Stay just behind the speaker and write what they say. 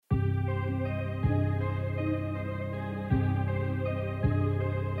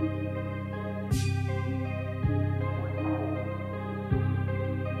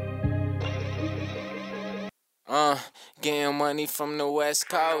Getting money from the West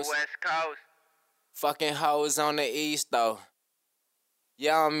Coast. Fucking hoes on the East, though.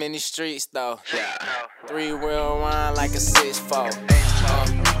 Yeah, I'm in the streets, though. Yeah. 3-wheel ride like a 6-4.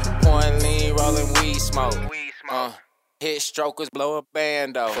 Pouring lean, rolling weed smoke. Hit strokers, blow a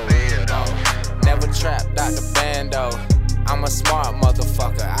bando. Never trapped out the bando. I'm a smart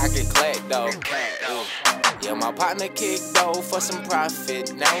motherfucker, I get clacked though. Yeah, my partner kicked though for some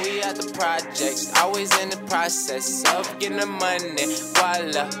profit. Now we at the projects, always in the process of getting the money.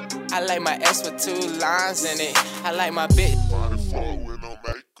 Voila, I like my S with 2 lines in it. I like my bitch.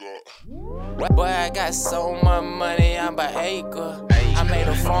 Boy, I got so much money, I'm by acre. I made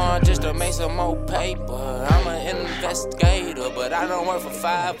a farm just to make some more paper. I'm an investigator, but I don't work for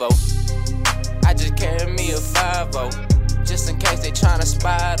 5-0. I just carry me a 5-0, just in case they tryna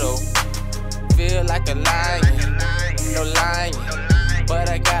spy though. Feel like a lion, no lying. But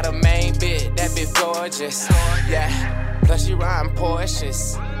I got a main bitch, that bitch gorgeous. Yeah, plus she riding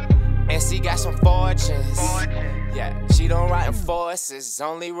Porsches, and she got some fortunes. Yeah, she don't ride in forces,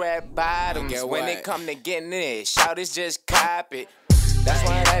 only red bottoms. Yeah, when it come to getting it, shouters just cop it. That's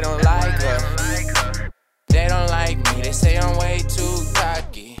why they don't like her. They don't like me, they say I'm way too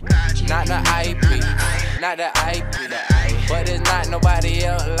cocky. Not the IP, not the IP, but it's not nobody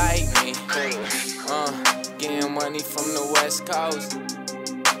else like me. Getting money from the West Coast.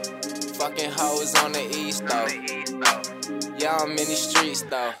 Fucking hoes on the East though. Yeah, I'm in the streets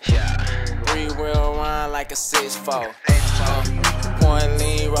though. 3-wheel ride like a 6-4. Pouring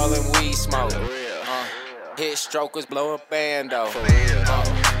lean, rolling weed smoke. Hit strokers, blow a bando.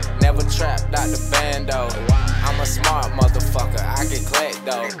 Never trapped out the bando. I'm a smart motherfucker, I get clacked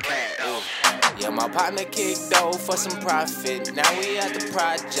though. Yeah, my partner kicked though for some profit. Now we at the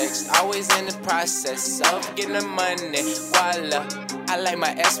projects, always in the process of getting the money. Voila, I like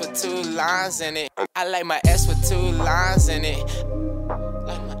my S with 2 lines in it. I like my S with 2 lines in it.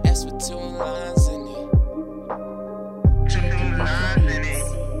 Like my S with 2 lines in it. 2 lines in it.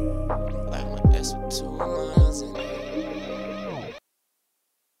 Like my S with 2 lines in it.